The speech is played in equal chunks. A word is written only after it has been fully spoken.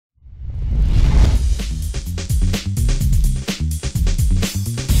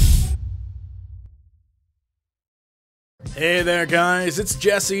Hey there guys, it's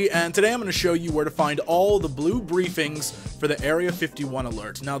Jesse, and today I'm going to show you where to find all the blue briefings for the Area 51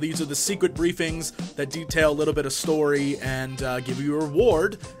 alert. Now these are the secret briefings that detail a little bit of story and give you a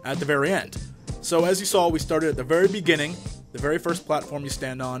reward at the very end. So as you saw, we started at the very beginning, the very first platform you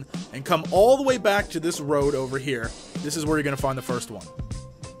stand on, and come all the way back to this road over here. This is where you're going to find the first one.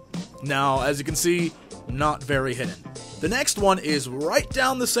 Now, as you can see, not very hidden. The next one is right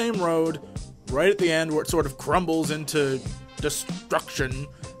down the same road, right at the end where it sort of crumbles into destruction,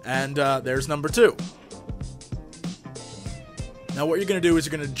 and there's number 2. Now what you're going to do is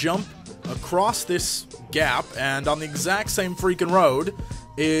you're going to jump across this gap, and on the exact same freaking road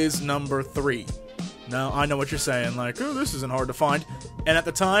is number 3. Now I know what you're saying, like, oh, this isn't hard to find, and at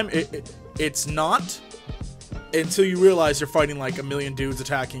the time it's not, until you realize you're fighting like a million dudes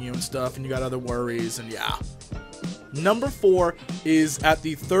attacking you and stuff, and you got other worries, and yeah. Number 4 is at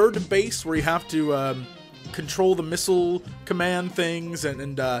the 3rd base where you have to control the missile command things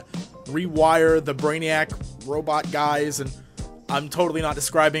and rewire the Brainiac robot guys, and I'm totally not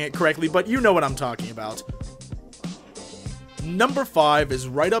describing it correctly, but you know what I'm talking about. Number 5 is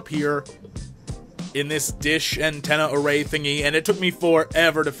right up here in this dish antenna array thingy, and it took me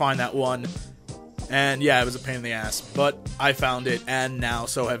forever to find that one. And yeah, it was a pain in the ass, but I found it, and now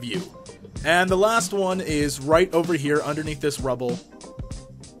so have you. And the last one is right over here underneath this rubble.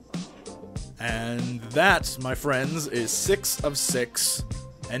 And that, my friends, is 6 of 6.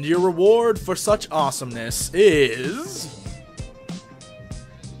 And your reward for such awesomeness is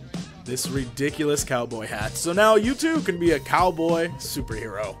this ridiculous cowboy hat. So now you too can be a cowboy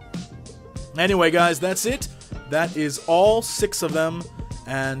superhero. Anyway, guys, that's it. That is all 6 of them.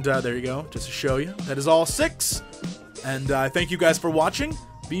 And there you go, just to show you. That is all 6. And thank you guys for watching.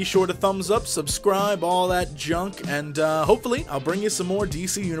 Be sure to thumbs up, subscribe, all that junk, and hopefully I'll bring you some more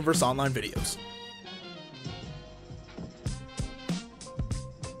DC Universe Online videos.